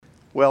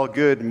Well,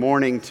 good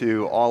morning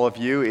to all of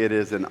you. It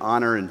is an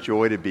honor and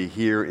joy to be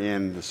here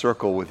in the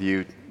circle with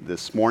you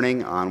this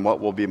morning on what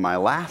will be my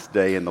last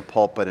day in the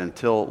pulpit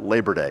until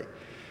Labor Day.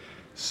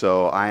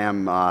 So I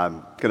am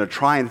going to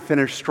try and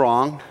finish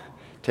strong,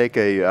 take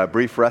a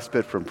brief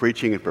respite from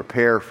preaching and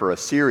prepare for a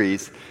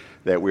series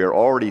that we are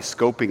already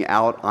scoping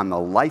out on the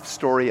life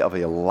story of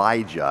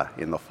Elijah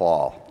in the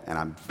fall. And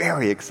I'm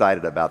very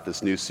excited about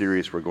this new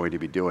series we're going to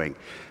be doing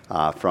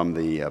from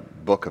the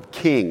book of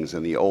Kings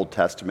in the Old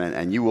Testament.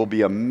 And you will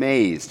be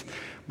amazed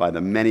by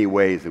the many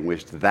ways in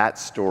which that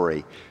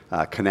story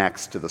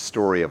connects to the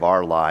story of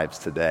our lives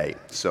today.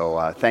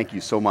 So thank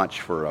you so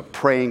much for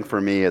praying for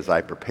me as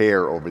I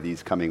prepare over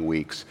these coming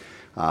weeks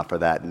for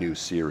that new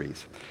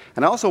series.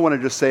 And I also want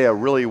to just say a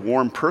really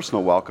warm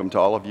personal welcome to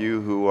all of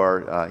you who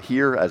are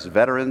here as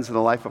veterans in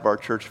the life of our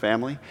church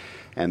family,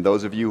 and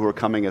those of you who are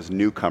coming as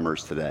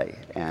newcomers today.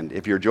 And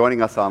if you're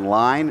joining us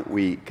online,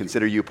 we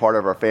consider you part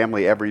of our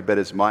family every bit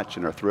as much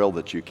and are thrilled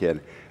that you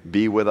can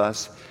be with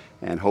us,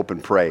 and hope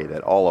and pray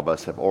that all of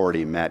us have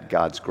already met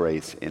God's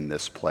grace in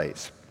this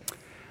place.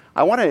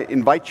 I want to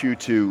invite you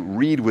to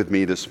read with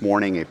me this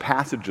morning a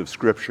passage of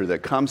Scripture that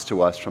comes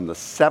to us from the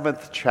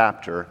 7th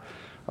chapter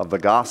of the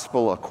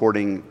Gospel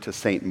according to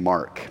St.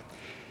 Mark.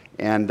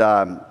 And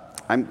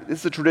this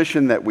is a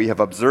tradition that we have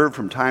observed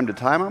from time to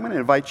time. I'm going to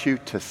invite you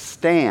to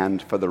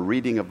stand for the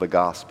reading of the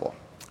Gospel.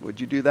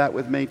 Would you do that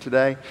with me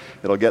today?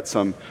 It'll get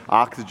some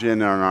oxygen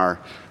in our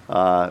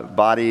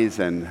bodies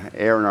and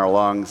air in our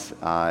lungs.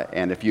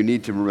 And if you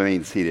need to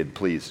remain seated,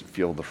 please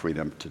feel the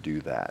freedom to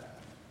do that.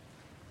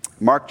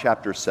 Mark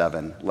chapter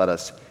 7, let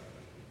us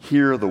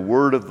hear the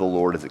word of the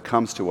Lord as it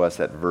comes to us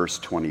at verse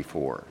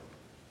 24.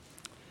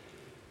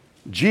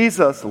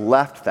 Jesus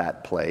left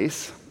that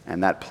place,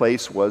 and that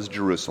place was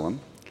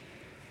Jerusalem,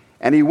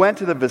 and he went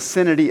to the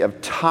vicinity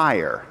of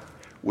Tyre,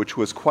 which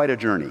was quite a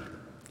journey.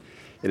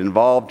 It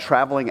involved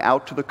traveling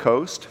out to the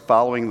coast,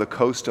 following the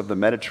coast of the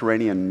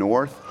Mediterranean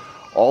north,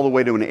 all the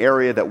way to an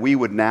area that we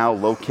would now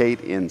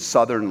locate in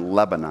southern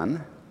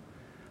Lebanon,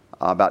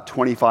 about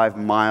 25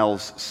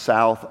 miles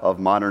south of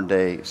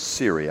modern-day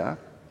Syria.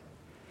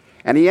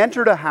 And he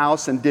entered a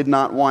house and did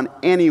not want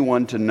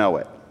anyone to know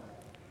it.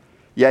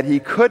 Yet he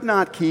could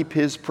not keep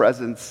his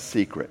presence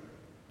secret.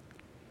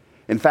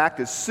 In fact,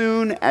 as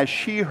soon as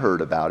she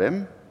heard about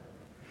him,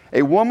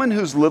 a woman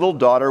whose little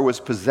daughter was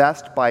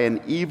possessed by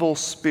an evil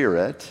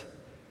spirit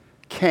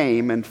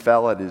came and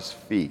fell at his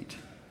feet.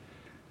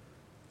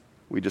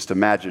 We just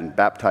imagine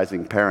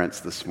baptizing parents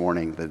this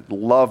morning, the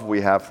love we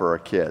have for our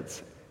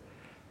kids.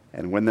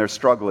 And when they're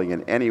struggling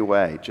in any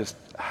way, just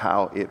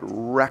how it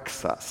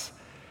wrecks us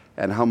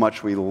and how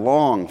much we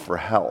long for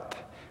help.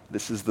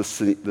 This is the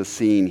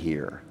scene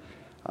here.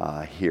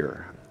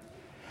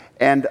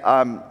 And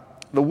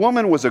the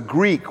woman was a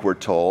Greek, we're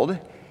told,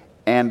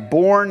 and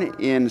born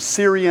in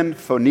Syrian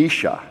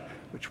Phoenicia,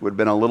 which would have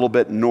been a little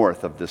bit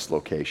north of this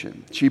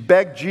location. She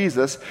begged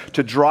Jesus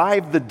to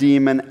drive the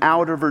demon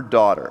out of her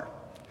daughter.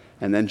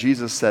 And then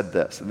Jesus said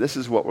this, and this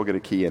is what we're going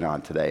to key in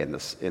on today in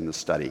the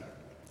study.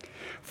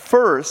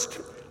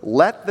 First,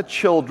 let the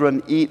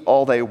children eat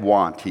all they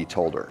want, he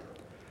told her.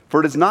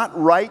 For it is not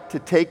right to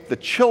take the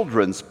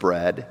children's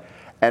bread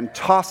and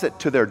toss it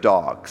to their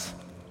dogs.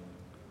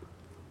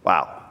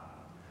 Wow,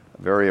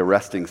 a very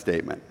arresting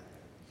statement.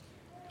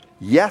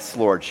 Yes,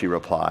 Lord, she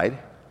replied,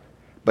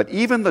 but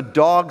even the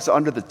dogs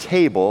under the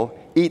table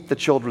eat the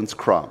children's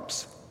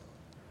crumbs.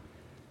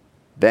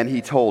 Then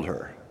he told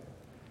her,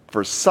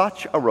 for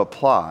such a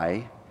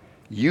reply,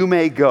 you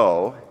may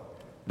go,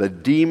 the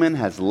demon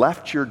has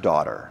left your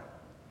daughter.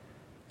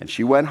 And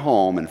she went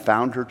home and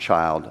found her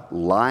child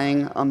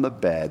lying on the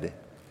bed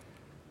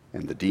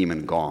and the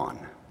demon gone.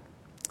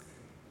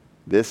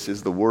 This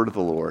is the word of the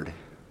Lord.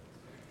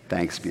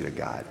 Thanks be to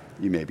God.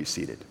 You may be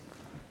seated.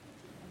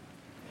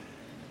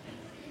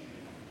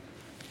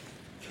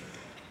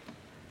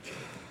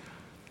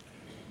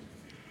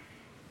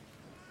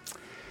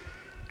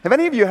 Have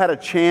any of you had a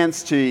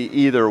chance to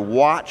either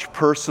watch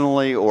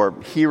personally or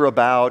hear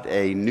about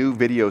a new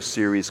video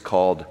series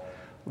called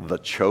The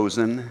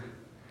Chosen?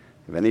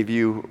 Have any of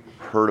you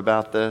heard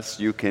about this?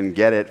 You can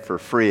get it for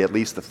free, at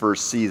least the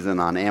first season,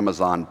 on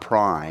Amazon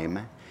Prime.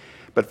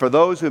 But for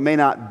those who may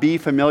not be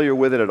familiar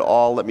with it at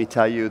all, let me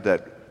tell you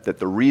that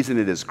the reason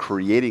it is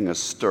creating a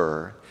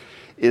stir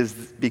is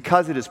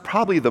because it is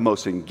probably the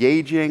most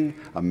engaging,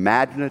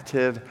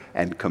 imaginative,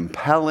 and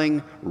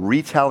compelling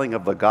retelling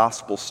of the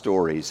gospel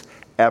stories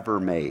ever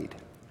made.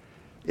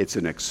 It's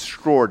an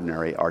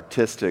extraordinary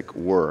artistic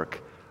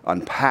work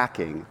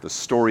unpacking the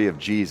story of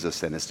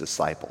Jesus and his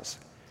disciples.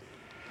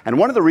 And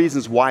one of the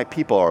reasons why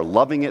people are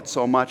loving it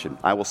so much, and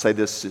I will say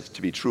this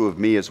to be true of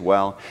me as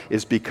well,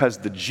 is because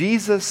the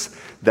Jesus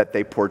that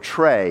they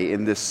portray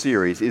in this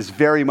series is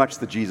very much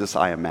the Jesus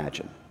I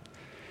imagine.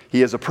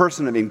 He is a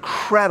person of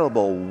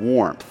incredible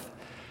warmth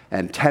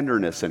and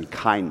tenderness and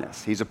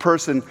kindness. He's a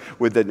person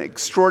with an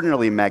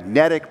extraordinarily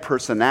magnetic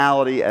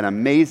personality and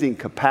amazing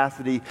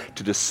capacity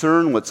to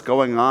discern what's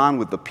going on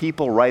with the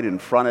people right in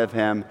front of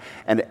him,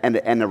 and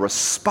a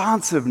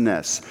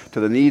responsiveness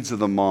to the needs of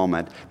the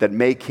moment that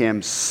make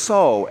him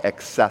so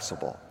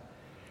accessible.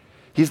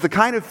 He's the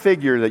kind of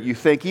figure that you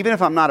think, even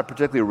if I'm not a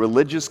particularly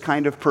religious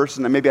kind of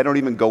person, and maybe I don't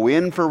even go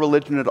in for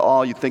religion at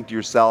all, you think to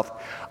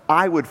yourself,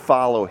 I would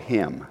follow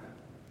him.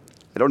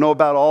 I don't know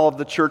about all of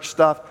the church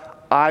stuff.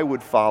 I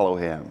would follow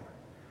him.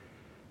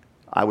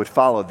 I would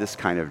follow this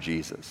kind of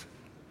Jesus.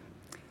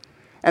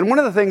 And one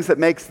of the things that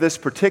makes this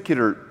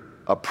particular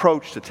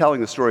approach to telling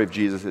the story of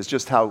Jesus is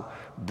just how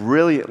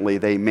brilliantly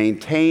they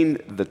maintain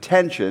the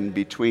tension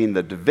between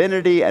the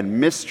divinity and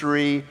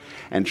mystery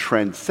and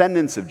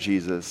transcendence of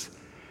Jesus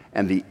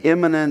and the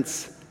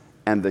immanence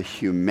and the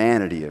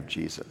humanity of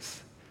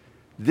Jesus.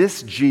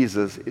 This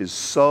Jesus is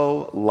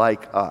so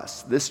like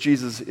us. This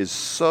Jesus is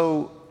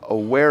so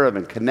aware of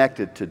and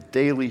connected to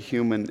daily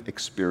human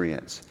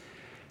experience.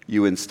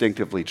 You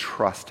instinctively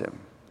trust him.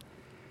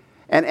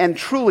 And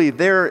truly,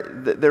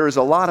 there is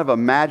a lot of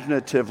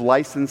imaginative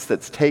license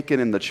that's taken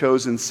in the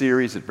Chosen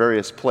series at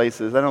various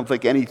places. I don't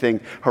think anything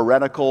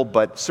heretical,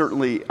 but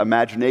certainly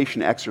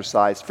imagination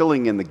exercise,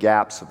 filling in the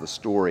gaps of the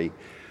story.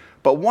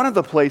 But one of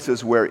the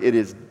places where it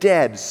is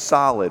dead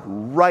solid,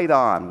 right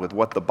on with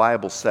what the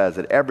Bible says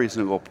at every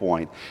single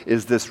point,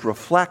 is this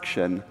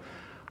reflection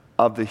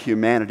of the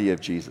humanity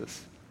of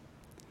Jesus.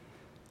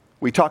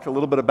 We talked a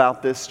little bit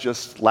about this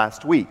just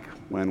last week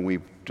when we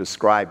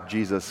described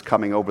Jesus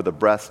coming over the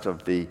breast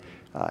of the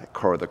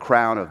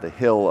crown of the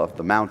hill of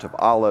the Mount of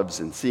Olives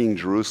and seeing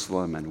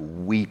Jerusalem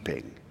and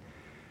weeping.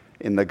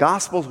 In the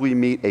Gospels, we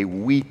meet a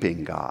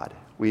weeping God.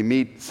 We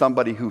meet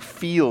somebody who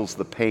feels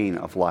the pain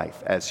of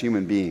life as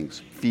human beings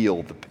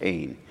feel the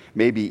pain,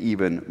 maybe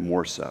even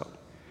more so.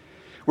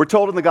 We're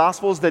told in the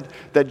Gospels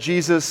that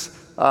Jesus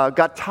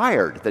got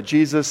tired, that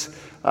Jesus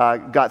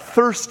got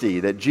thirsty,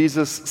 that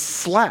Jesus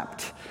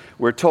slept.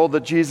 We're told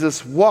that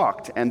Jesus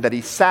walked and that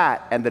he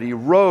sat and that he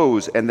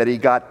rose and that he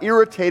got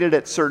irritated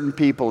at certain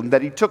people and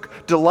that he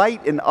took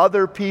delight in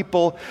other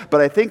people. But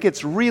I think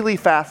it's really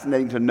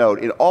fascinating to note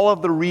in all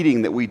of the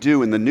reading that we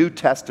do in the New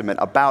Testament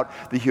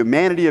about the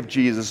humanity of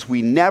Jesus,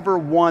 we never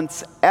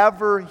once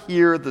ever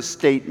hear the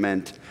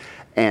statement,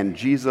 and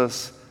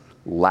Jesus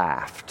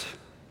laughed.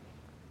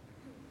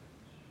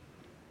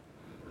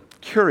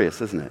 Curious,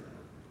 isn't it?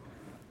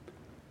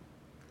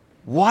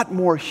 What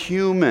more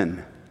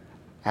human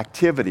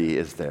activity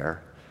is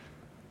there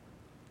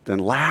than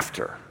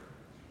laughter?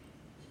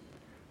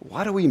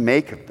 What do we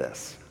make of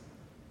this?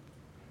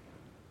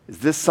 Is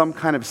this some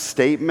kind of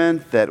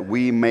statement that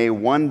we may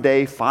one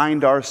day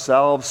find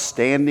ourselves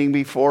standing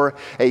before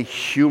a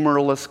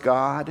humorless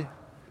God?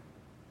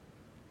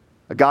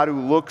 A God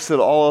who looks at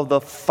all of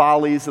the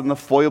follies and the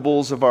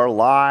foibles of our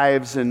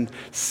lives and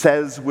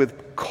says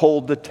with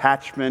cold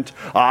detachment,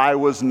 I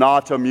was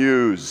not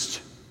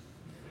amused.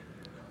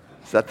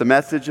 Is that the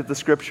message of the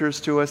Scriptures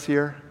to us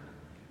here?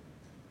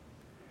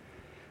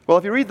 Well,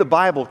 if you read the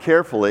Bible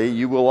carefully,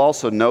 you will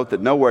also note that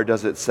nowhere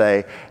does it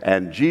say,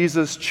 and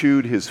Jesus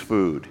chewed his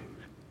food.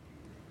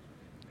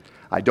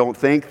 I don't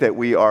think that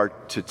we are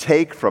to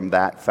take from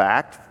that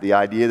fact the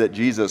idea that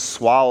Jesus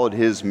swallowed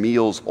his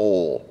meals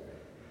whole.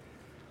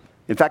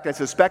 In fact, I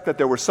suspect that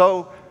there were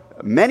so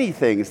many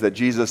things that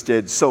Jesus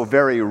did so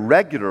very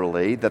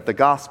regularly that the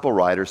gospel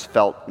writers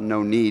felt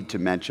no need to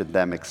mention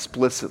them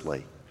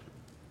explicitly.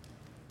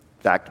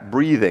 In fact,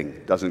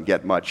 breathing doesn't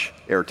get much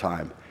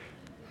airtime.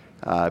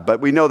 But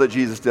we know that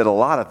Jesus did a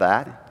lot of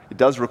that. It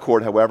does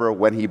record, however,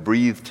 when he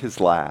breathed his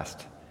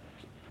last.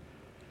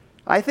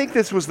 I think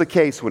this was the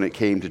case when it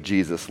came to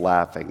Jesus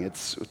laughing.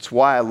 It's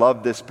why I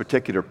love this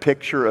particular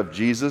picture of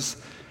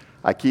Jesus.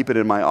 I keep it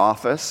in my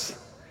office.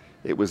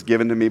 It was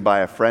given to me by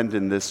a friend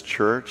in this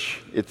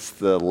church. It's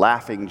the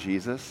laughing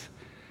Jesus.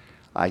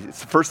 It's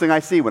the first thing I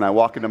see when I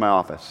walk into my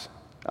office.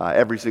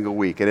 Every single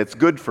week. And it's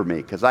good for me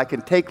because I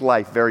can take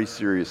life very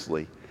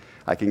seriously.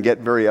 I can get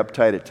very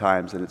uptight at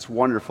times, and it's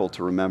wonderful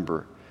to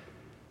remember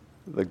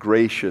the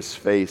gracious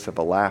face of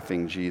a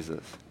laughing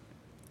Jesus.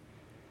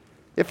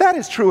 If that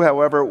is true,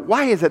 however,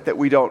 why is it that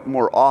we don't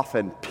more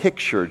often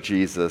picture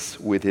Jesus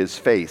with his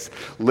face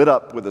lit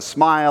up with a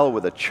smile,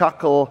 with a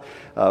chuckle,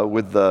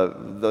 with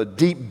the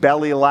deep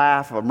belly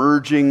laugh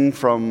emerging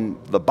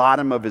from the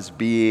bottom of his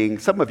being?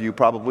 Some of you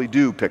probably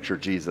do picture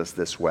Jesus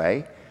this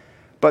way.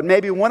 But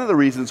maybe one of the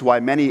reasons why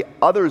many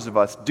others of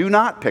us do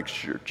not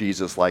picture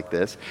Jesus like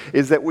this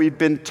is that we've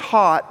been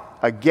taught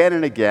again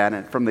and again,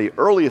 and from the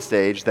earliest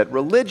age, that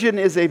religion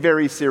is a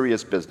very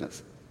serious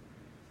business.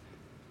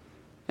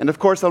 And of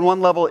course, on one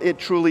level, it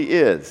truly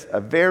is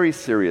a very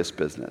serious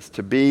business.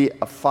 To be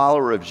a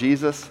follower of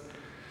Jesus,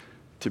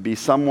 to be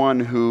someone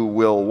who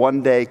will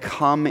one day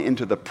come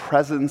into the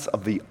presence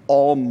of the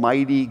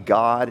Almighty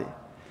God,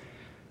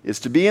 is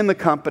to be in the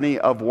company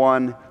of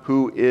one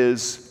who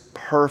is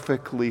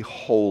perfectly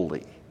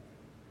holy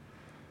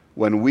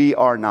when we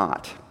are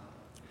not.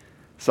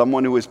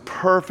 Someone who is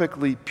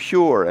perfectly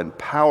pure and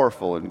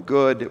powerful and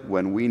good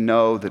when we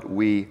know that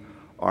we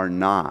are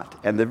not.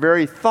 And the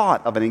very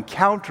thought of an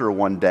encounter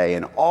one day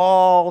and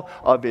all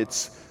of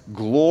its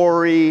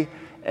glory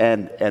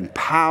and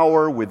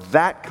power with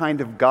that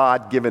kind of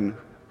God, given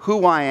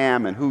who I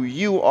am and who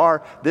you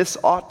are, this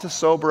ought to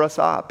sober us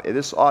up.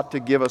 This ought to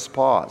give us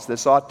pause.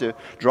 This ought to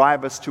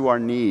drive us to our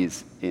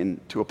knees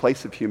into a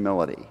place of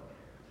humility.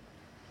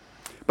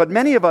 But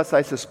many of us,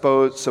 I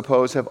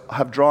suppose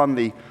have drawn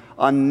the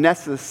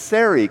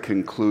unnecessary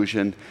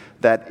conclusion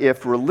that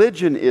if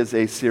religion is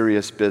a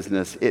serious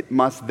business, it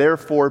must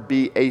therefore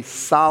be a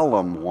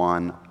solemn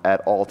one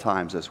at all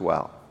times as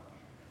well.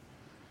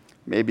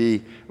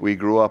 Maybe we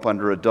grew up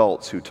under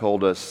adults who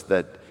told us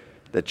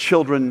that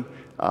children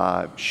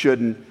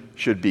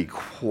should be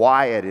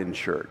quiet in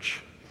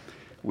church.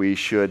 We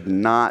should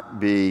not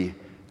be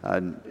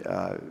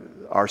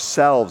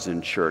ourselves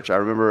in church. I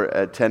remember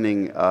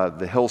attending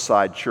the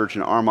Hillside Church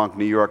in Armonk,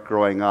 New York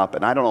growing up,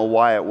 and I don't know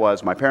why it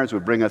was. My parents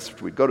would bring us,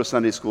 we'd go to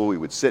Sunday school, we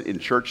would sit in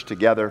church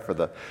together for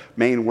the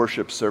main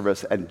worship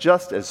service, and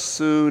just as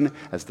soon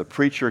as the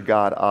preacher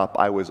got up,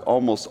 I was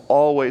almost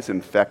always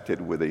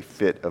infected with a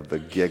fit of the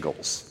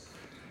giggles.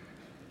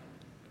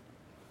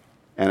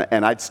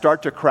 And I'd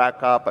start to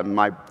crack up, and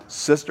my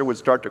sister would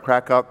start to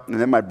crack up, and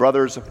then my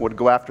brothers would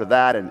go after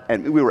that,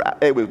 and we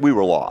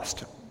were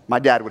lost. My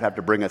dad would have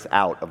to bring us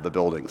out of the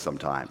building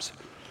sometimes.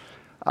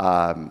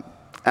 And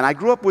I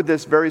grew up with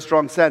this very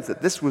strong sense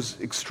that this was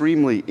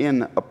extremely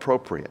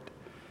inappropriate.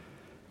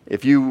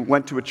 If you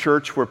went to a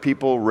church where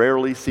people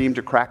rarely seemed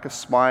to crack a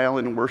smile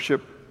in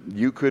worship,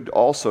 you could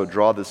also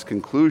draw this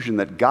conclusion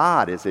that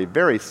God is a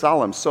very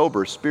solemn,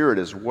 sober spirit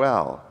as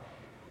well.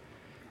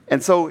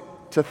 And so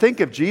to think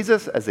of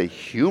Jesus as a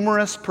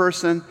humorous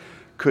person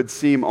could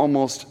seem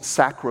almost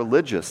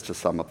sacrilegious to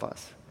some of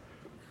us.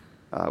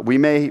 We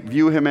may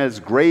view him as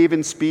grave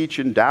in speech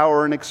and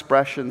dour in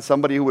expression,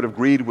 somebody who would have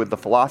agreed with the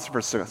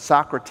philosopher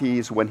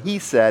Socrates when he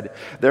said,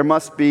 "There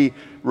must be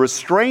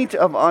restraint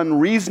of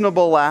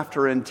unreasonable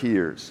laughter and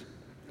tears,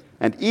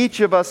 and each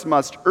of us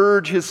must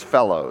urge his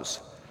fellows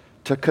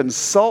to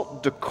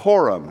consult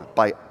decorum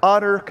by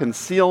utter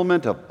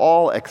concealment of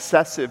all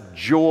excessive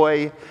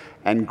joy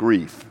and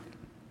grief."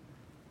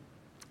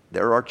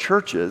 There are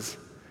churches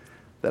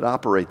that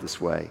operate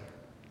this way.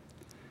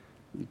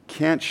 You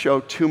can't show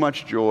too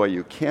much joy.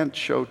 You can't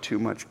show too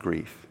much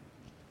grief.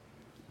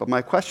 But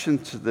my question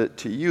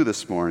to you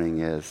this morning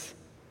is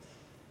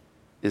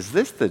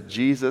this the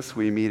Jesus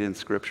we meet in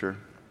Scripture?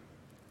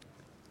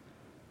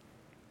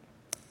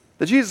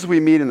 The Jesus we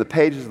meet in the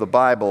pages of the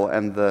Bible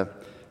and the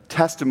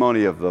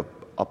testimony of the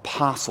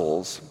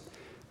apostles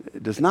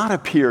does not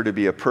appear to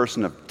be a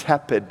person of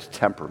tepid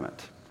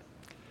temperament.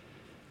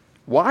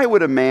 Why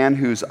would a man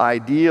whose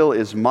ideal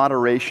is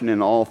moderation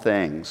in all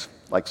things,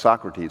 like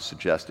Socrates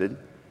suggested,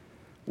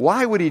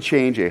 why would he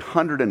change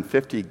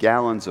 150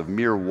 gallons of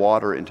mere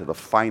water into the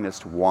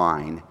finest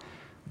wine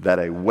that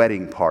a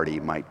wedding party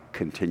might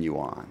continue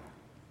on?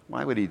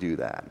 Why would he do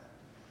that?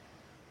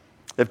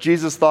 If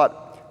Jesus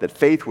thought that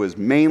faith was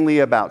mainly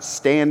about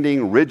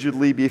standing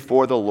rigidly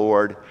before the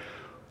Lord,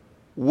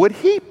 would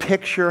he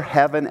picture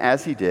heaven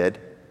as he did,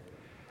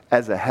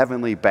 as a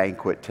heavenly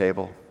banquet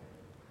table?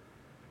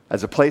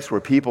 As a place where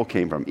people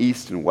came from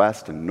east and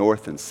west and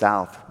north and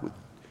south with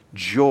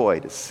joy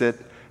to sit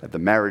at the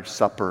marriage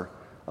supper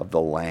of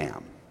the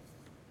Lamb?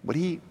 Would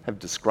he have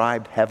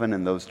described heaven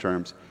in those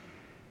terms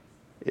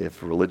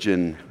if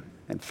religion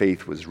and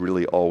faith was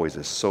really always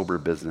a sober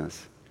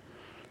business?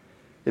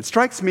 It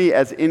strikes me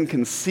as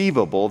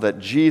inconceivable that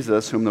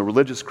Jesus, whom the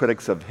religious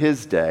critics of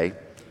his day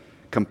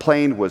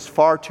complained was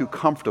far too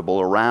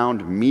comfortable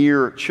around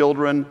mere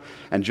children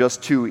and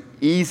just too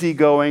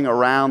easygoing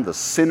around the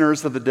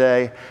sinners of the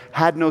day,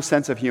 had no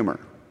sense of humor.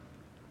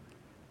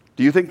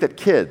 Do you think that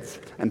kids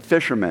and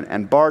fishermen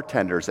and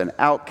bartenders and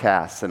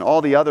outcasts and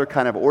all the other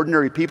kind of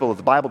ordinary people that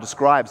the Bible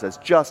describes as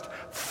just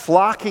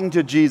flocking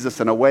to Jesus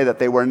in a way that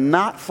they were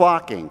not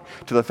flocking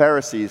to the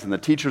Pharisees and the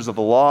teachers of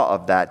the law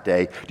of that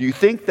day, do you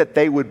think that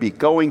they would be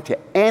going to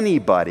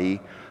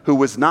anybody who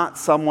was not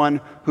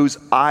someone whose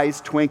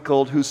eyes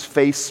twinkled, whose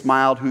face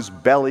smiled, whose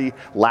belly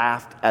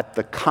laughed at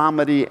the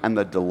comedy and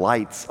the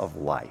delights of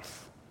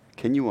life?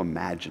 Can you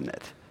imagine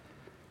it?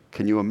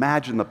 Can you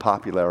imagine the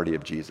popularity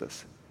of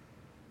Jesus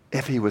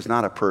if he was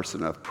not a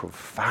person of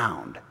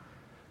profound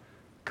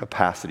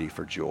capacity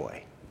for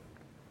joy?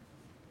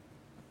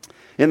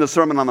 In the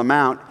Sermon on the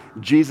Mount,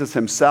 Jesus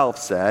himself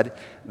said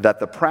that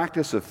the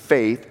practice of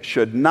faith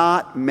should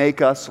not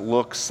make us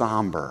look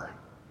somber.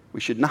 We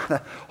should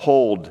not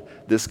hold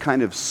this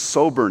kind of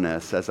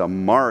soberness as a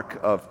mark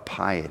of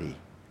piety.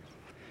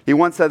 He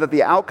once said that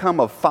the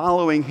outcome of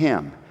following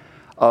him,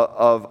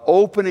 of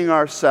opening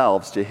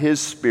ourselves to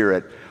his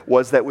Spirit,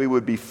 was that we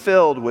would be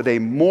filled with a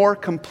more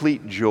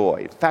complete joy.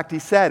 In fact, he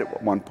said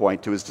at one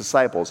point to his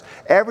disciples,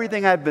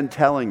 "Everything I've been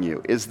telling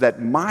you is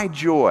that my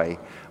joy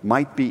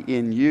might be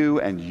in you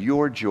and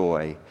your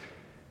joy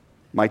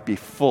might be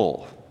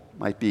full,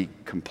 might be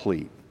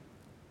complete."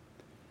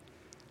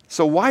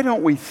 So why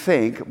don't we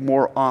think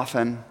more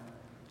often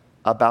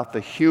about the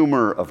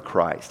humor of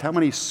Christ? How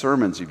many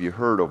sermons have you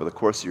heard over the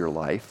course of your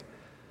life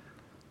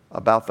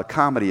about the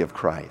comedy of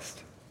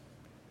Christ.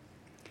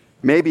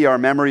 Maybe our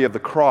memory of the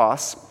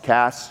cross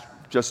casts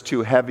just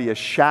too heavy a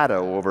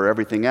shadow over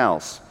everything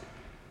else,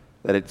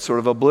 that it sort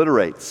of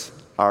obliterates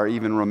our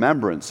even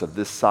remembrance of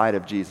this side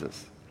of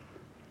Jesus.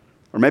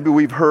 Or maybe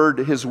we've heard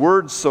his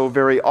words so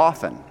very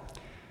often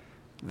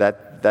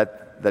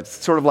that's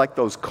sort of like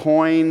those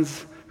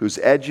coins whose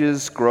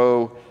edges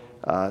grow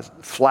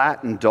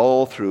flat and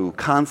dull through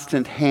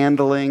constant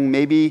handling.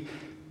 Maybe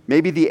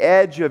the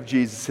edge of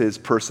Jesus'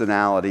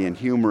 personality and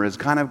humor has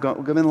kind of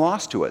been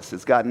lost to us.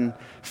 It's gotten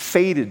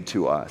faded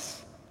to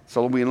us,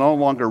 so we no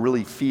longer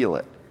really feel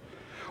it.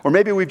 Or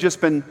maybe we've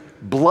just been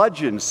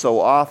bludgeoned so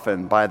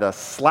often by the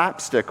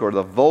slapstick or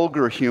the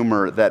vulgar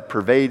humor that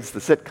pervades the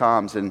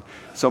sitcoms and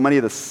so many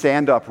of the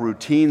stand-up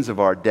routines of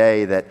our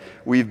day that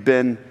we've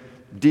been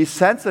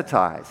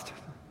desensitized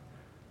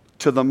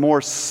to the more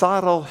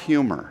subtle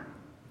humor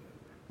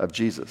of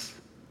Jesus.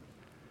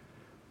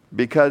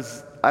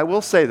 Because I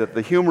will say that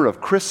the humor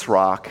of Chris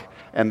Rock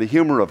and the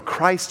humor of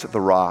Christ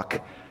the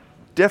Rock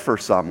differ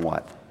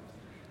somewhat,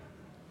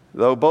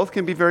 though both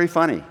can be very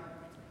funny.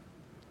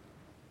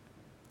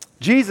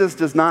 Jesus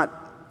does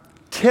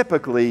not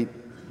typically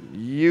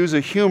use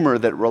a humor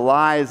that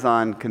relies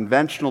on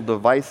conventional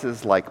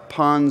devices like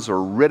puns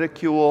or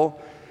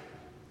ridicule,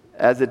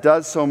 as it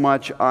does so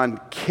much on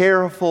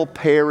careful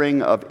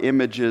pairing of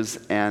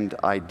images and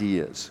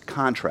ideas,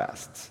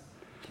 contrasts.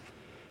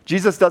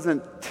 Jesus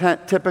doesn't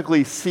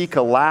typically seek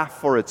a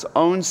laugh for its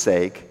own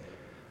sake,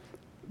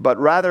 but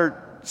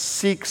rather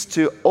seeks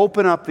to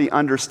open up the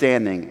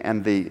understanding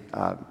and the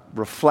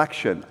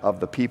reflection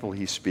of the people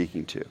he's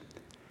speaking to.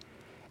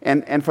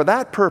 And for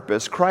that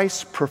purpose,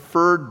 Christ's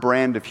preferred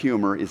brand of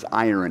humor is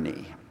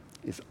irony.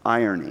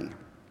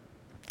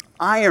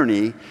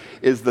 Irony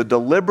is the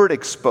deliberate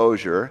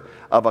exposure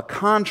of a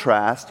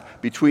contrast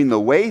between the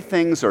way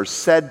things are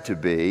said to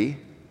be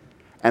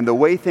and the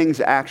way things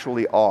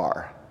actually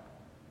are.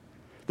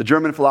 The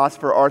German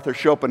philosopher Arthur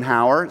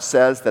Schopenhauer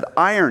says that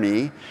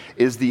irony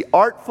is the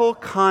artful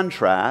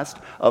contrast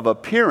of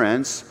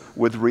appearance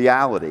with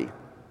reality.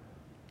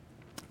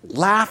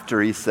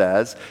 Laughter, he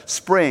says,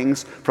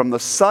 springs from the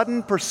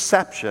sudden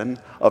perception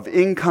of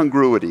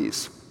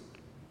incongruities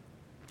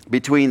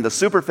between the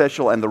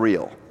superficial and the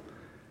real.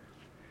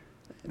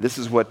 This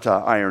is what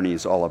irony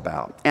is all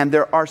about. And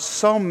there are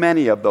so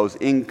many of those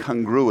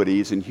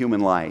incongruities in human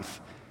life,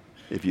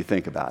 if you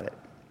think about it.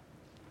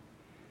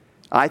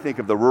 I think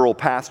of the rural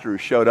pastor who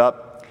showed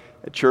up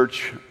at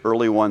church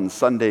early one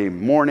Sunday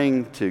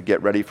morning to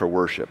get ready for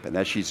worship. And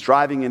as she's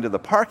driving into the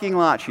parking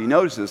lot, she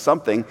notices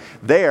something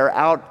there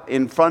out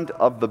in front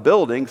of the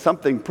building,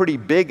 something pretty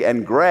big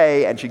and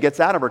gray, and she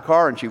gets out of her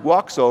car and she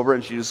walks over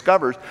and she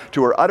discovers,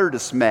 to her utter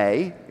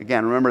dismay,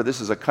 again, remember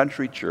this is a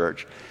country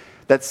church,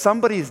 that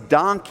somebody's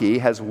donkey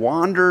has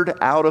wandered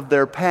out of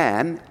their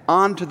pen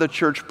onto the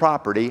church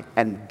property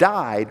and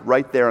died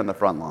right there in the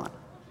front lawn.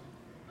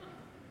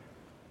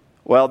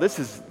 Well, this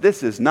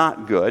is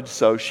not good,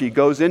 so she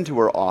goes into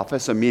her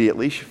office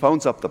immediately. She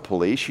phones up the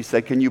police. She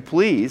said, "Can you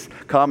please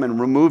come and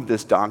remove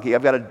this donkey?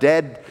 I've got a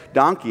dead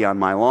donkey on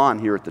my lawn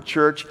here at the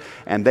church."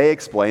 And they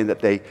explain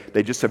that they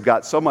just have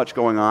got so much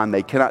going on,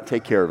 they cannot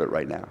take care of it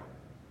right now.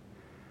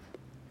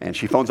 And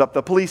she phones up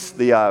the police,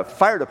 the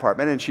fire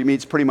department, and she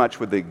meets pretty much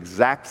with the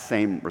exact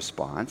same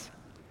response.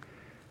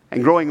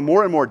 And growing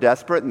more and more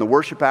desperate, and the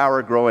worship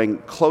hour growing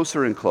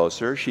closer and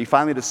closer, she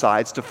finally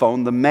decides to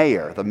phone the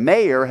mayor. The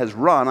mayor has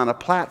run on a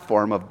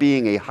platform of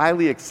being a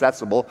highly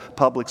accessible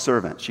public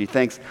servant. She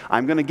thinks,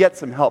 I'm going to get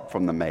some help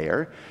from the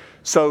mayor.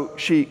 So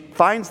she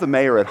finds the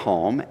mayor at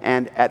home,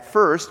 and at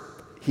first,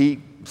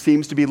 he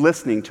seems to be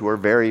listening to her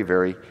very,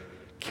 very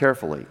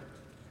carefully.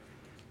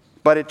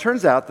 But it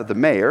turns out that the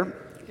mayor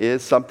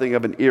is something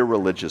of an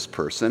irreligious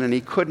person, and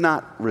he could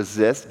not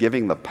resist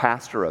giving the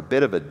pastor a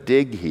bit of a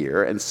dig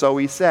here, and so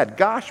he said,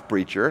 "Gosh,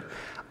 preacher,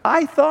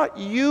 I thought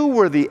you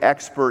were the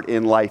expert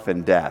in life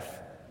and death.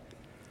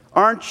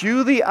 Aren't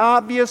you the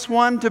obvious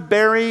one to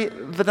bury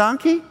the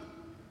donkey?"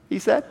 he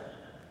said.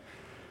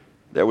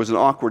 There was an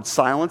awkward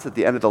silence at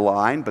the end of the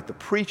line, but the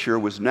preacher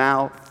was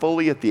now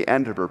fully at the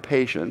end of her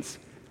patience.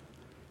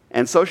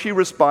 And so she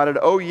responded,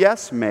 "Oh,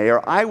 yes, Mayor,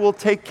 I will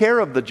take care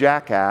of the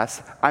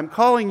jackass. I'm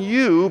calling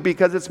you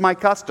because it's my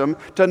custom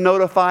to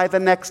notify the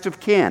next of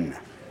kin."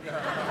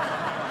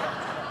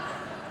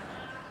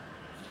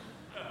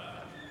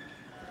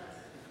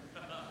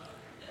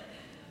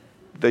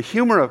 The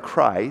humor of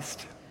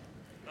Christ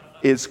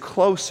is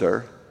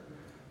closer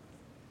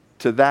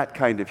to that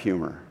kind of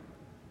humor.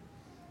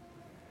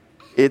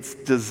 It's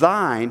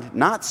designed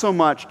not so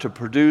much to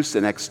produce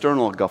an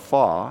external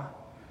guffaw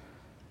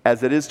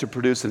as it is to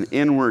produce an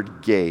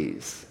inward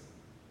gaze,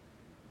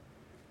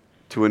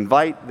 to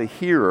invite the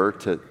hearer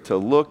to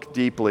look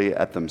deeply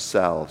at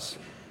themselves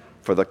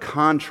for the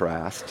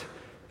contrast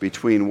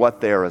between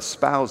what they are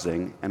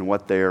espousing and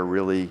what they are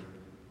really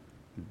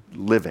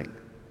living.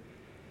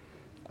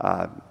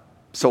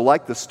 So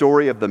like the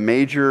story of the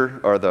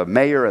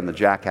mayor and the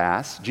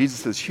jackass,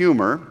 Jesus'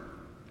 humor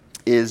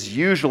is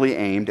usually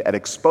aimed at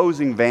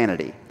exposing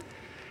vanity,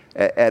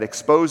 at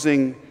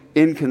exposing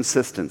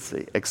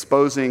inconsistency,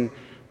 exposing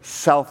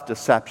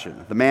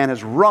self-deception. The man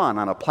has run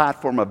on a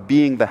platform of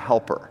being the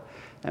helper,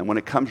 and when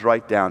it comes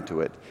right down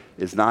to it,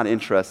 is not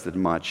interested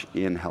much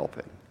in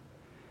helping.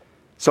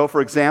 So,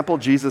 for example,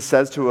 Jesus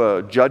says to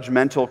a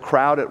judgmental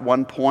crowd at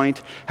one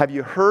point, "Have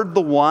you heard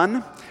the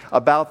one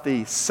about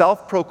the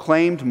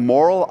self-proclaimed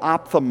moral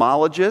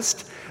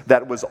ophthalmologist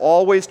that was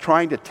always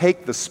trying to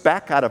take the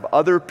speck out of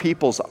other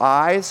people's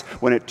eyes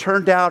when it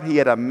turned out he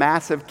had a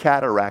massive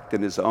cataract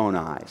in his own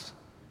eyes?"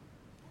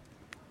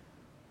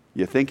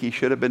 You think he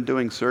should have been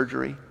doing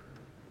surgery?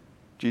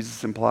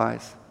 Jesus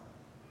implies.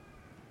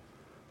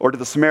 Or to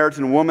the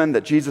Samaritan woman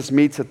that Jesus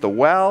meets at the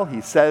well,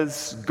 he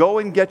says, "Go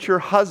and get your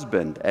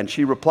husband." And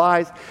she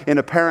replies in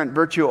apparent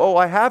virtue, "Oh,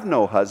 I have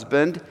no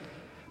husband."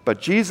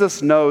 But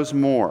Jesus knows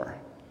more.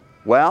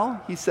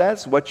 "Well," he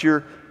says, what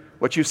you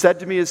said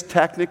to me is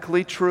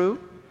technically true.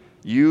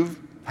 You've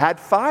had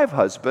 5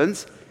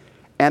 husbands,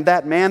 and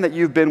that man that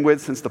you've been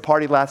with since the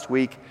party last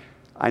week,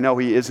 I know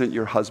he isn't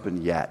your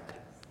husband yet.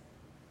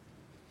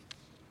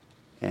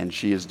 And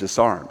she is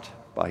disarmed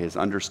by his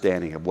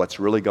understanding of what's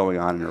really going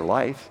on in her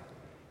life.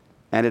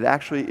 And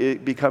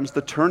it becomes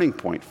the turning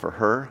point for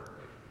her.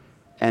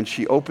 And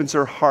she opens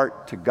her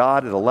heart to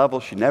God at a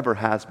level she never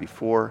has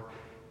before.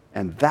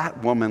 And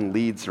that woman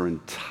leads her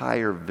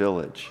entire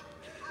village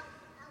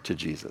to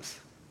Jesus.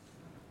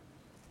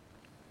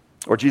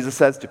 Or Jesus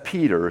says to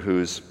Peter,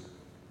 whose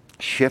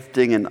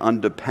shifting and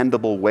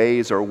undependable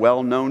ways are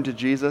well known to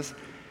Jesus,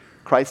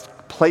 Christ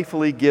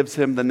playfully gives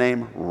him the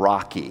name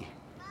Rocky.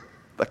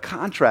 The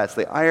contrast,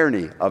 the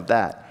irony of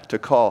that. To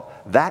call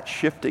that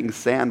shifting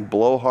sand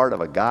blowhard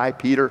of a guy,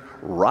 Peter,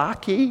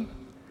 Rocky?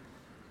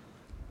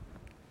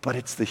 But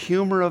it's the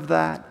humor of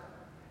that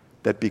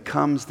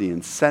becomes the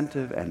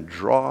incentive and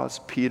draws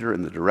Peter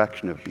in the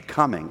direction of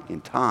becoming,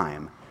 in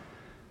time,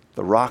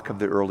 the rock of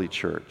the early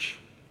church.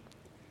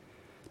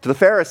 To the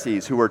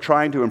Pharisees, who were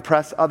trying to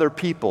impress other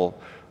people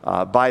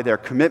by their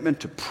commitment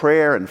to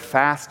prayer and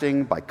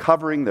fasting, by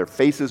covering their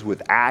faces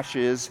with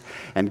ashes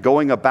and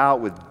going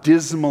about with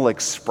dismal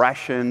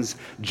expressions,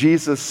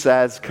 Jesus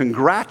says,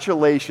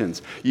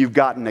 "Congratulations, you've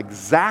gotten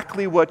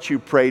exactly what you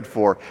prayed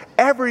for.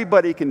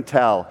 Everybody can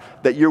tell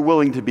that you're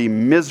willing to be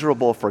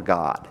miserable for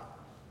God."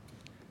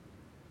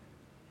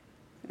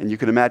 And you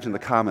can imagine the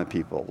common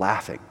people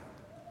laughing.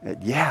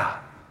 Yeah,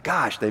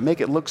 gosh, they make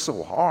it look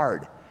so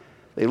hard.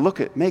 They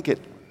make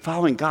it,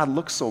 following God,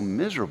 look so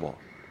miserable.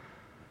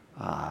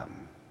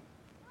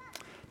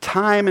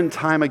 Time and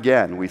time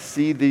again, we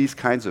see these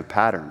kinds of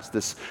patterns,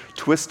 this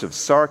twist of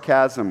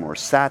sarcasm or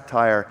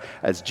satire,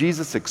 as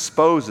Jesus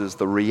exposes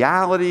the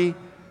reality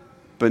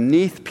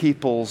beneath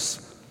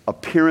people's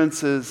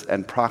appearances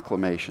and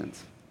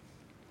proclamations.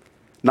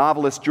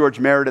 Novelist George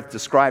Meredith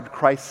described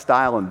Christ's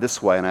style in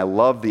this way, and I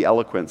love the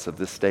eloquence of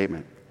this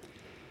statement.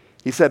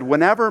 He said,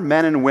 "Whenever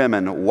men and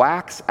women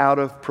wax out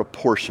of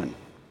proportion,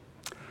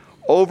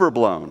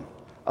 overblown,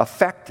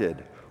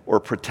 affected, or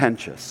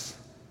pretentious,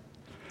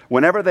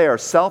 whenever they are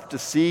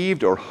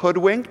self-deceived or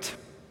hoodwinked,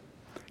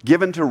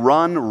 given to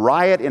run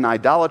riot in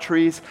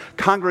idolatries,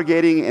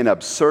 congregating in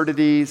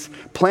absurdities,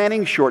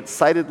 planning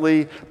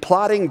short-sightedly,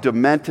 plotting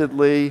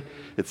dementedly,"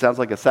 it sounds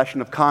like a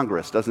session of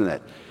Congress, doesn't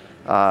it?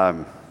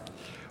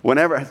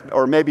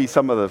 Or maybe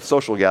some of the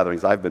social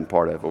gatherings I've been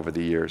part of over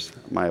the years,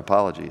 my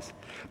apologies.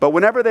 But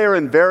whenever they are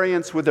in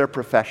variance with their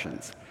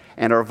professions,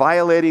 and are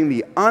violating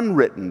the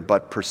unwritten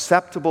but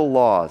perceptible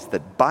laws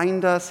that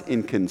bind us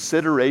in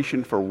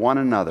consideration for one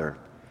another,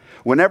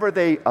 whenever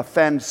they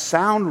offend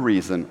sound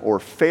reason or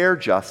fair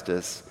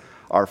justice,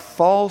 are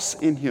false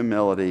in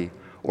humility,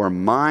 or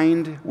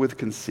mined with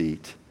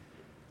conceit,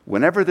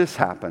 whenever this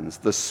happens,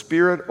 the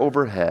Spirit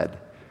overhead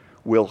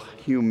will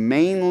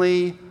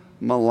humanely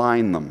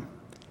malign them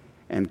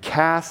and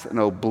cast an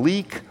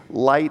oblique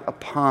light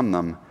upon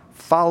them,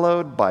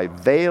 followed by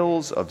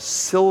veils of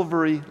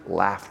silvery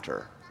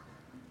laughter.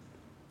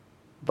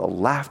 The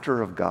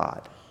laughter of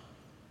God.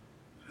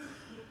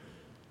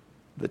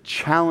 The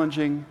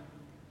challenging,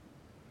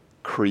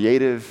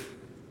 creative,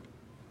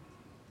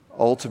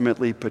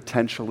 ultimately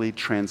potentially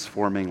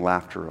transforming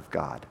laughter of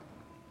God.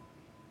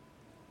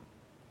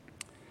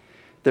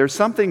 There's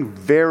something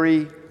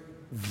very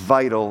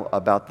vital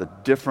about the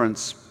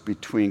difference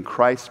between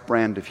Christ's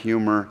brand of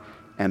humor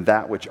and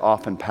that which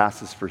often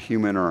passes for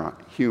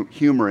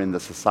humor in the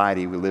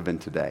society we live in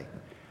today.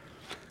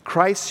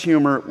 Christ's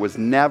humor was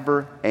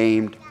never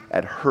aimed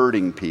at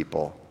hurting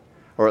people,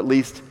 or at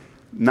least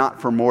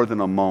not for more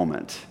than a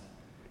moment.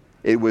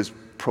 It was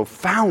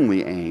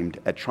profoundly aimed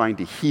at trying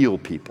to heal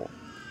people.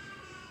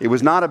 It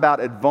was not about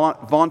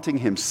vaunting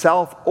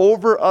himself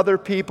over other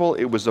people.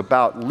 It was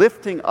about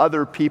lifting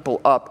other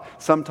people up,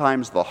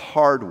 sometimes the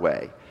hard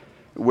way,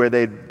 where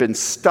they'd been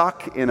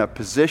stuck in a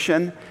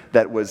position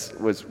that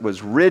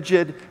was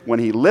rigid. When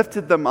he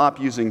lifted them up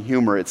using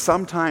humor, it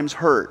sometimes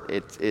hurt.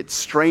 It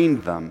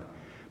strained them,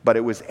 but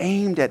it was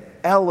aimed at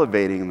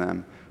elevating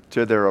them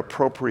to their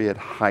appropriate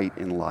height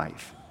in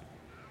life.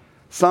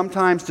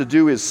 Sometimes to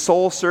do his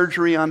soul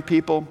surgery on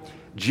people,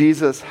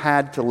 Jesus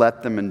had to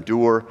let them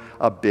endure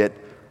a bit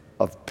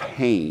of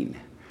pain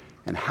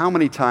And how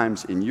many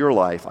times in your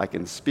life I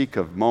can speak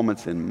of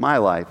moments in my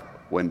life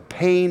when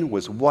pain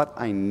was what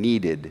I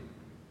needed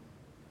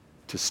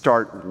to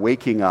start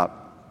waking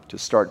up, to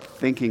start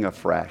thinking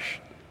afresh,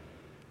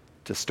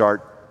 to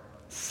start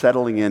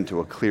settling into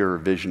a clearer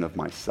vision of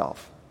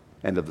myself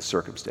and of the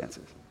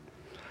circumstances.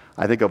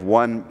 I think of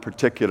one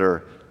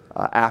particular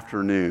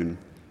afternoon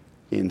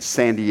in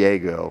San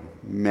Diego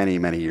many,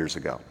 many years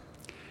ago.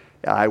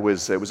 It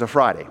was a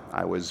Friday.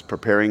 I was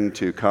preparing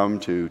to come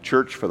to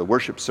church for the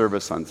worship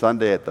service on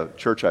Sunday at the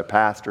church I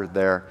pastored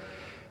there.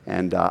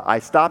 And I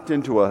stopped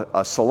into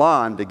a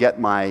salon to get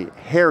my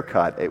hair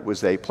cut. It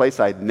was a place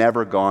I'd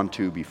never gone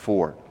to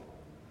before.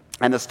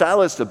 And the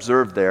stylist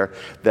observed there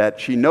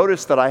that she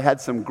noticed that I had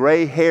some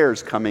gray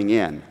hairs coming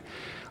in.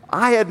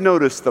 I had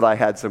noticed that I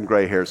had some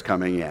gray hairs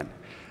coming in.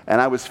 And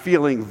I was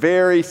feeling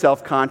very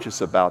self-conscious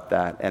about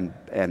that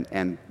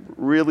and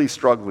really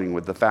struggling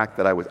with the fact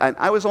that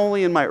I was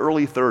only in my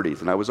early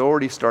 30s and I was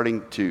already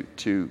starting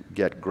to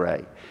get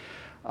gray.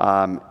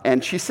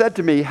 And she said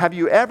to me, "Have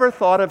you ever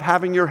thought of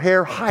having your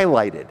hair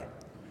highlighted?"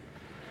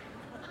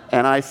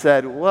 And I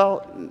said,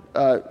 "Well,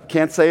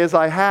 can't say as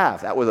I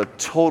have." That was a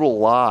total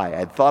lie.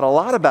 I'd thought a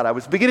lot about it. I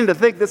was beginning to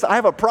think I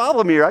have a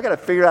problem here. I got to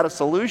figure out a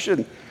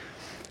solution.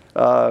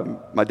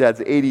 My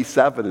dad's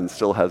 87 and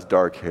still has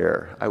dark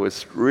hair. I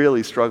was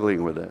really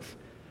struggling with this.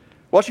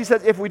 Well, she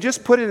said, if we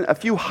just put in a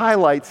few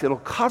highlights, it'll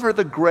cover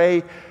the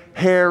gray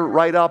hair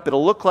right up.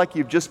 It'll look like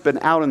you've just been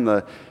out in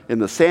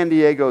the San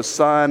Diego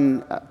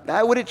sun.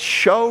 Would it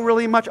show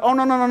really much? Oh,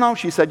 no,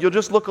 she said. You'll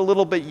just look a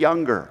little bit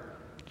younger.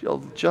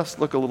 You'll just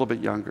look a little bit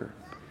younger.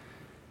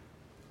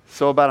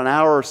 So about an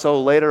hour or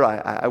so later,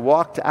 I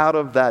walked out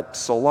of that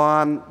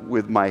salon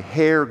with my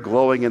hair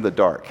glowing in the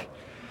dark.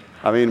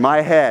 I mean,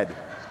 my head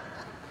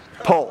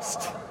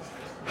pulsed.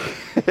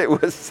 It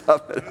was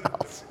something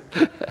else.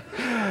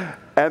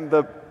 And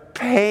the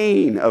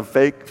pain of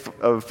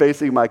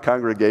facing my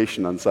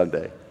congregation on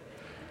Sunday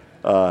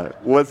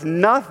was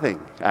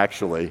nothing,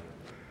 actually,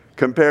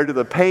 compared to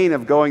the pain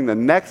of going the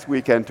next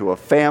weekend to a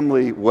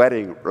family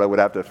wedding where I would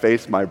have to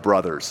face my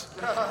brothers.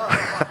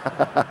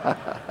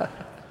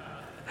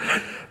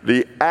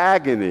 The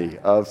agony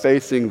of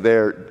facing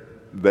their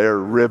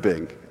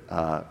ribbing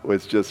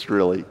was just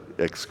really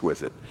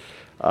exquisite.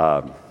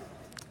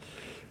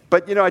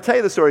 But, I tell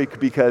you the story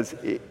because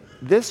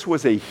this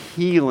was a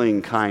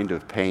healing kind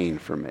of pain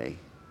for me.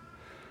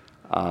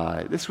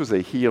 This was a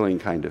healing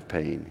kind of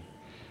pain.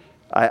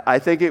 I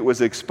think it was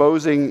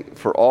exposing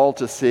for all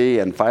to see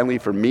and finally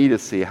for me to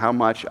see how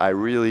much I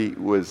really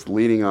was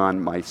leaning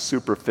on my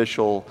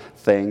superficial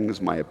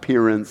things, my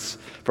appearance,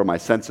 for my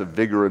sense of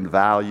vigor and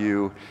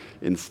value,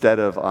 instead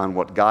of on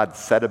what God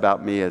said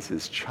about me as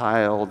his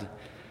child.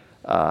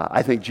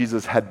 I think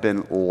Jesus had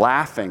been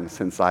laughing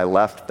since I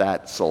left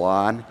that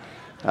salon.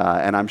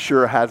 And I'm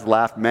sure has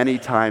laughed many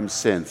times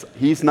since.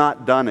 He's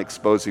not done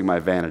exposing my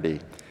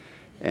vanity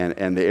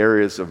and the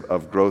areas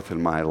of growth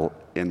in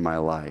my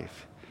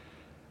life.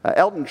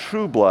 Elton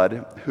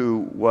Trueblood,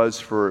 who was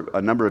for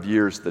a number of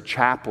years the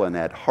chaplain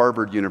at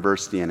Harvard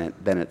University and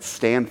then at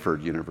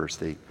Stanford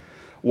University,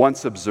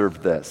 once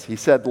observed this. He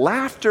said,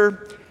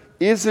 "Laughter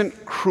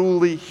isn't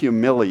cruelly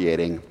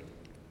humiliating,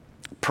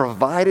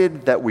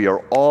 provided that we are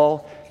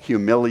all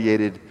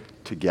humiliated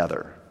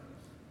together."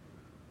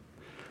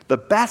 The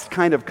best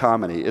kind of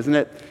comedy, isn't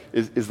it,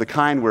 is the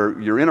kind where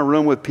you're in a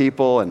room with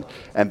people and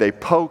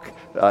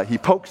he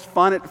pokes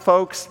fun at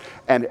folks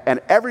and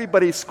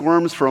everybody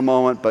squirms for a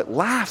moment but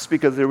laughs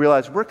because they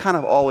realize we're kind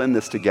of all in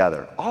this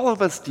together. All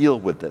of us deal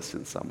with this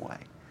in some way.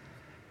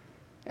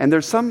 And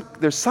there's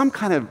some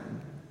kind of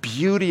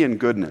beauty and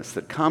goodness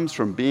that comes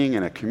from being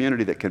in a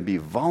community that can be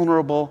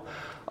vulnerable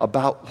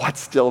about what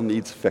still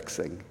needs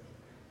fixing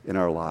in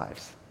our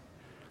lives.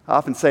 I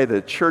often say that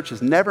the church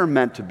is never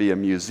meant to be a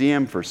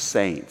museum for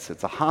saints.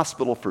 It's a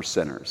hospital for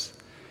sinners.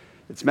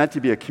 It's meant to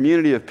be a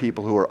community of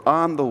people who are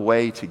on the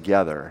way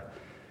together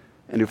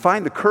and who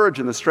find the courage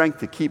and the strength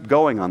to keep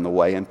going on the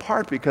way, in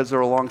part because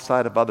they're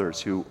alongside of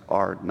others who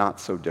are not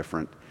so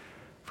different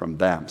from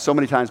them. So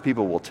many times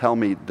people will tell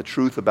me the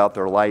truth about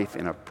their life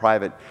in a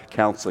private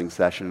counseling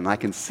session, and I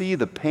can see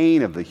the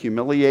pain of the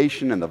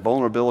humiliation and the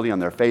vulnerability on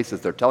their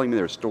faces. They're telling me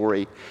their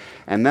story.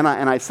 And then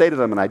I say to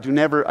them, and I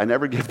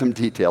never give them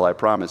detail, I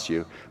promise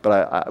you,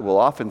 but I will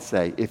often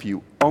say, if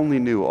you only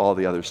knew all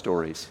the other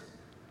stories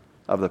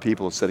of the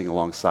people sitting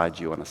alongside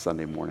you on a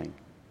Sunday morning,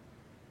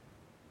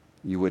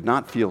 you would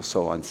not feel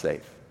so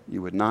unsafe.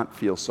 You would not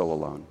feel so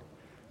alone.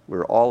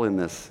 We're all in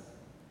this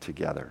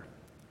together.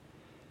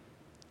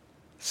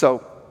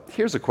 So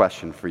here's a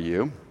question for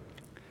you.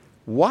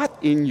 What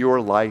in your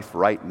life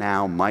right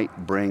now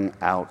might bring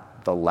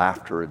out the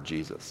laughter of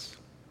Jesus?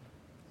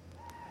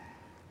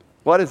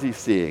 What is he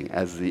seeing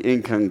as the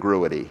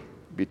incongruity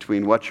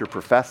between what you're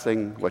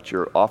professing, what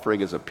you're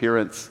offering as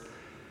appearance,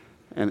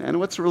 and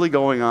what's really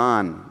going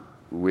on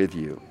with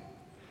you?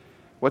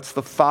 What's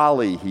the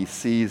folly he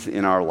sees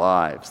in our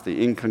lives,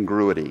 the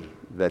incongruity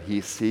that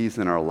he sees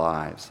in our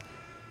lives?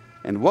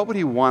 And what would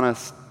he want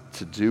us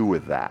to do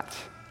with that?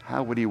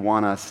 How would he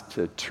want us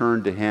to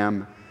turn to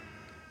him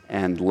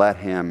and let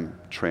him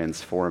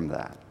transform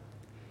that.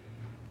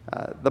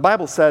 The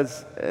Bible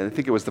says, and I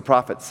think it was the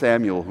prophet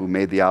Samuel who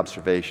made the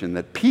observation,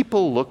 that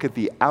people look at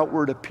the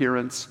outward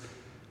appearance,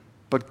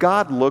 but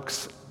God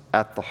looks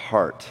at the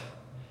heart.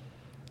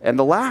 And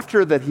the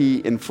laughter that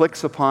he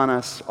inflicts upon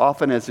us,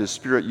 often as his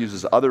Spirit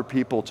uses other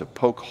people to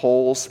poke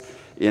holes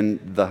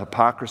in the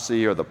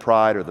hypocrisy or the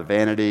pride or the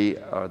vanity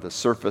or the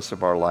surface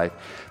of our life,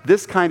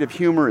 this kind of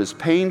humor is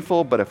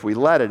painful, but if we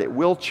let it, it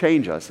will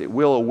change us. It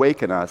will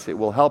awaken us. It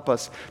will help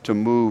us to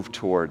move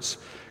towards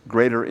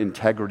greater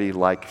integrity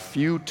like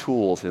few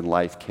tools in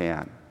life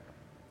can.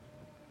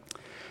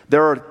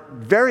 There are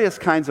various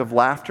kinds of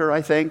laughter,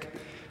 I think.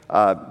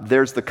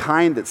 There's the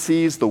kind that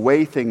sees the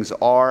way things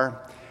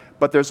are,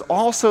 but there's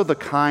also the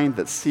kind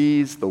that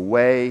sees the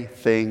way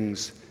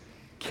things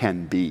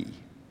can be.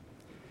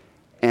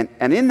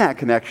 And in that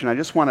connection, I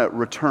just want to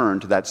return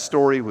to that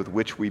story with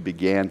which we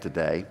began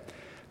today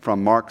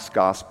from Mark's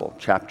Gospel,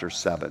 chapter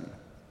 7.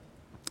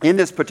 In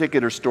this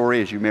particular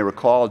story, as you may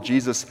recall,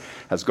 Jesus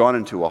has gone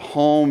into a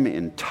home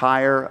in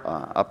Tyre,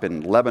 up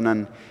in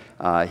Lebanon.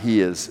 He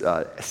is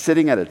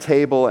sitting at a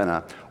table, and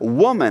a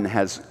woman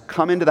has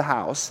come into the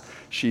house.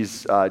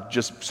 She's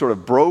just sort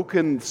of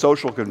broken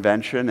social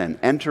convention and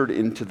entered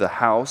into the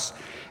house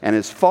and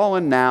has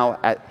fallen now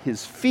at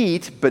his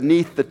feet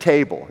beneath the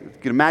table. You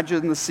can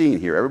imagine the scene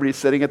here. Everybody's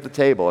sitting at the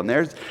table, and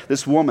there's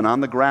this woman on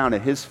the ground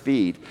at his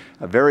feet,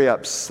 very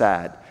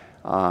upset.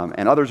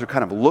 And others are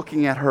kind of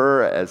looking at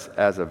her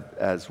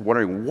as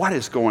wondering what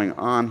is going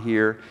on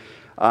here.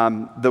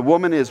 The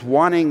woman is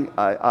wanting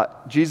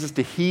Jesus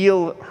to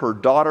heal her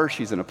daughter.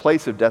 She's in a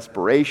place of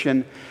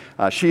desperation.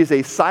 She is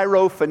a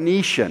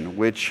Syrophoenician,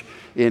 which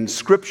in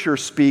Scripture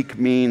speak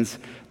means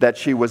that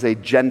she was a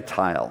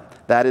Gentile.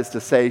 That is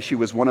to say, she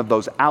was one of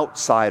those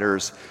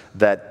outsiders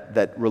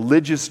that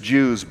religious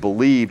Jews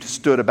believed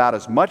stood about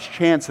as much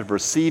chance of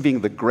receiving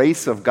the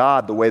grace of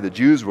God the way the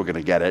Jews were going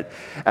to get it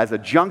as a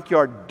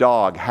junkyard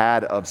dog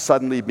had of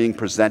suddenly being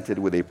presented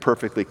with a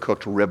perfectly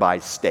cooked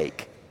ribeye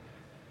steak.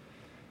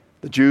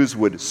 The Jews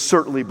would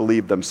certainly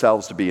believe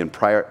themselves to be in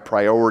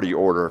priority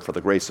order for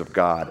the grace of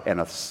God,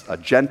 and a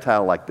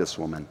Gentile like this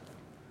woman,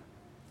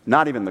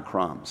 not even the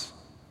crumbs,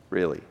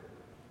 really.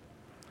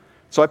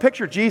 So I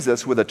picture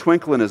Jesus with a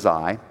twinkle in his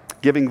eye,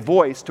 giving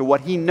voice to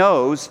what he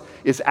knows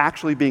is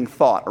actually being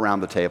thought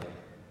around the table.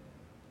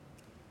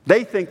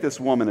 They think this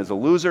woman is a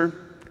loser,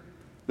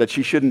 that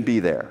she shouldn't be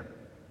there.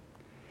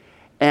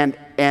 And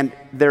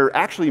they're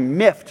actually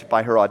miffed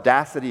by her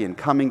audacity in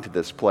coming to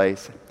this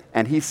place.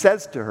 And he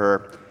says to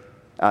her,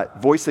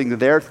 voicing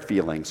their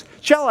feelings,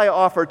 "Shall I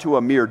offer to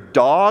a mere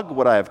dog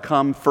what I have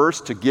come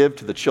first to give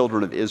to the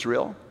children of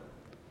Israel?"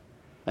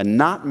 And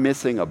not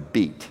missing a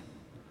beat,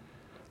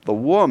 the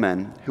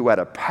woman who had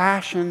a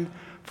passion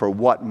for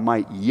what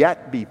might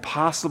yet be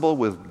possible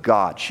with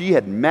God. She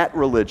had met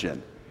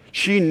religion.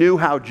 She knew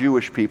how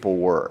Jewish people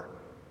were.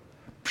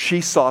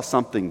 She saw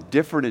something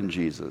different in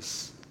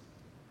Jesus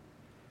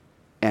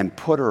and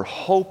put her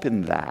hope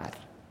in that.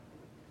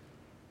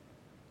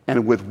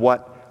 And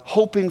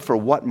hoping for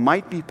what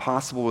might be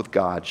possible with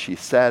God, she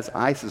says,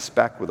 I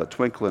suspect with a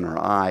twinkle in her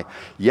eye,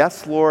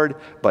 "Yes, Lord,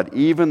 but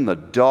even the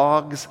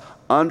dogs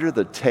under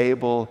the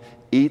table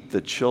eat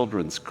the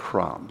children's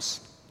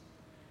crumbs."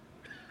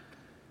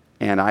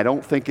 And I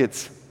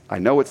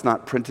know it's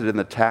not printed in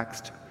the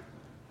text,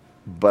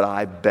 but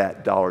I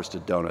bet dollars to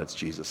donuts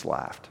Jesus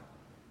laughed.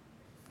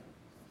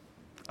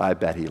 I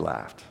bet he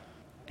laughed.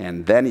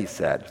 And then he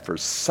said, "For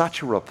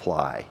such a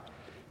reply,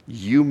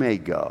 you may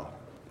go.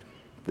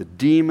 The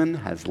demon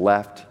has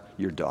left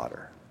your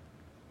daughter."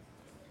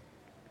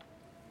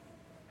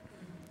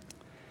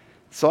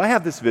 So I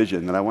have this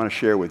vision that I want to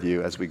share with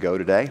you as we go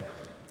today.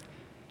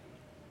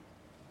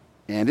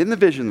 And in the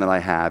vision that I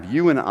have,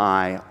 you and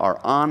I are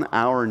on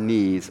our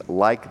knees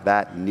like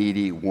that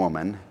needy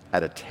woman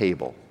at a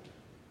table.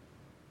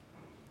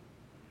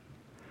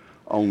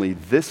 Only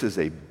this is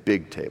a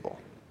big table.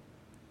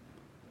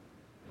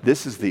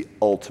 This is the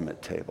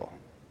ultimate table.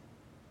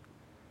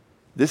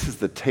 This is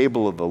the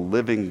table of the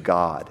living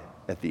God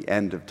at the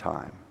end of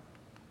time.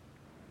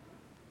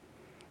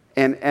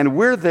 And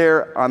we're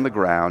there on the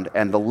ground,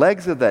 and the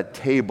legs of that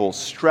table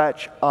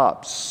stretch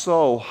up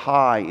so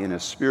high in a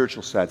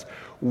spiritual sense,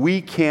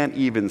 we can't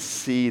even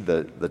see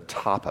the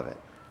top of it.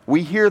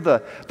 We hear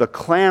the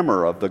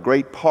clamor of the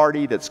great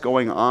party that's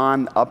going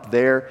on up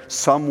there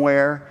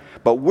somewhere,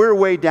 but we're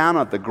way down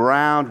at the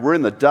ground. We're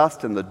in the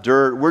dust and the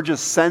dirt. We're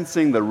just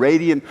sensing the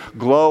radiant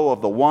glow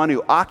of the one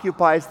who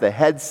occupies the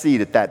head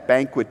seat at that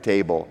banquet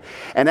table.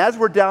 And as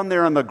we're down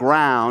there on the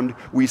ground,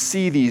 we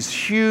see these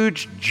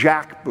huge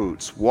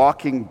jackboots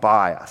walking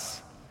by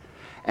us.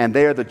 And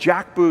they are the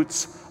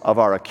jackboots of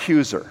our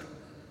accuser.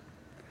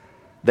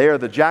 They are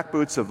the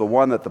jackboots of the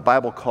one that the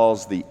Bible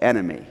calls the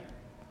enemy.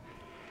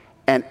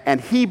 And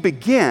he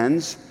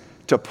begins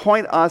to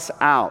point us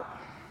out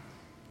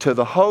to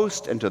the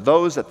host and to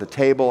those at the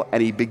table,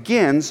 and he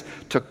begins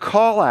to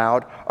call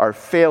out our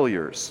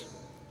failures.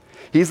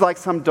 He's like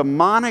some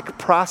demonic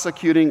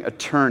prosecuting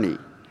attorney,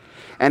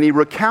 and he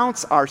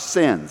recounts our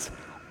sins,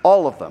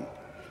 all of them.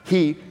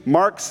 He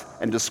marks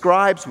and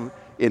describes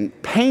in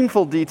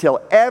painful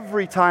detail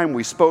every time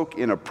we spoke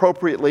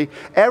inappropriately,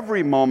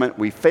 every moment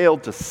we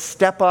failed to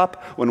step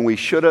up when we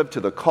should have to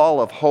the call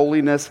of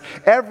holiness,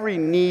 every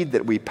need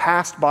that we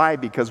passed by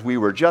because we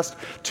were just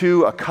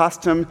too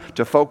accustomed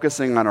to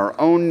focusing on our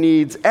own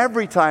needs,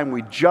 every time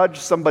we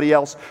judged somebody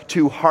else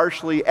too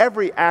harshly,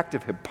 every act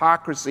of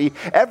hypocrisy,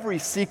 every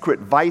secret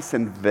vice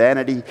and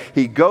vanity.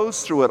 He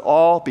goes through it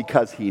all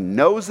because he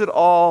knows it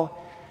all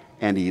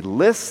and he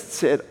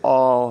lists it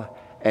all.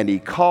 And he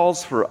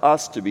calls for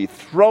us to be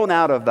thrown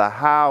out of the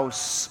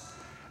house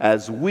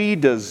as we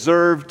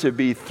deserve to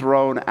be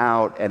thrown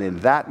out. And in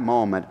that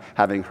moment,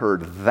 having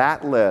heard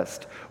that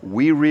list,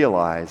 we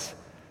realize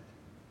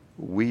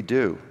we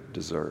do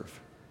deserve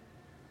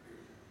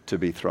to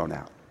be thrown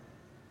out.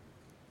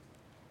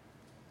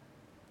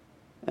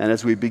 And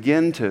as we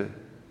begin to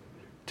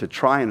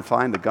try and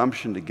find the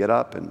gumption to get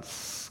up and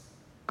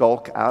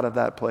skulk out of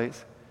that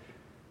place,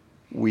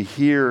 we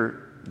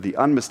hear the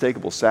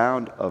unmistakable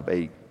sound of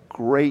a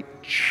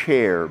great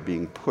chair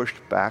being pushed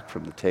back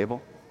from the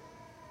table.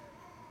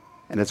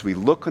 And as we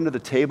look under the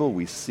table,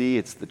 we see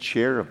it's the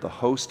chair of the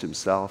host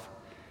himself.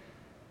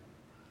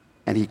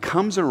 And he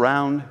comes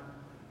around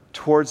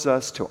towards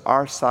us to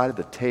our side of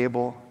the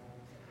table,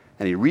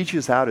 and he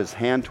reaches out his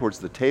hand towards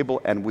the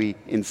table, and we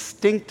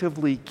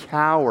instinctively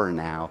cower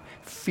now,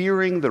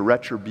 fearing the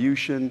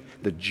retribution,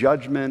 the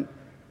judgment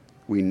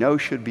we know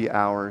should be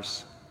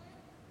ours.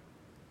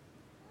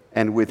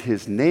 And with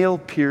his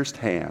nail-pierced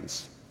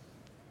hands,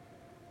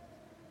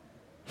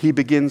 he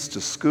begins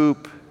to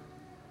scoop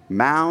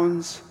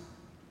mounds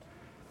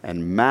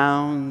and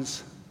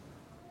mounds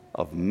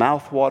of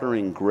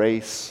mouth-watering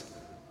grace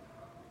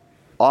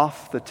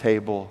off the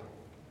table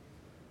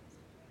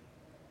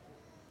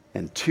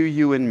and to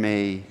you and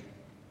me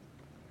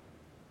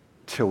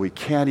till we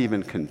can't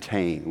even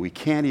contain, we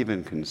can't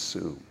even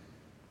consume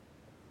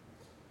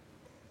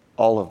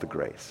all of the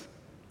grace.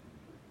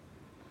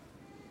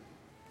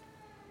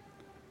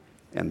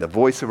 And the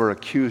voice of our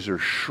accuser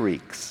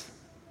shrieks,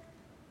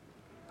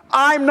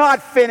 "I'm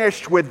not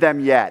finished with them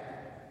yet."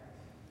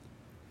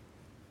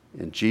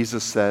 And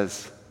Jesus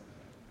says,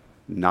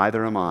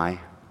 "Neither am I."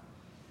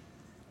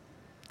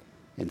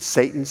 And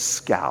Satan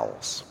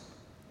scowls.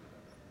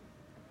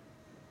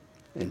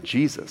 And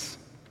Jesus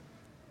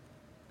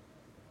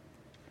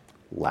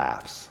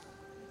laughs.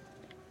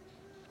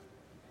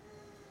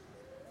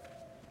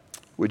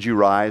 Would you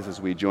rise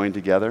as we join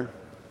together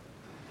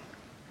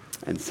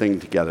and sing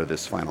together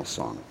this final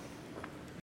song?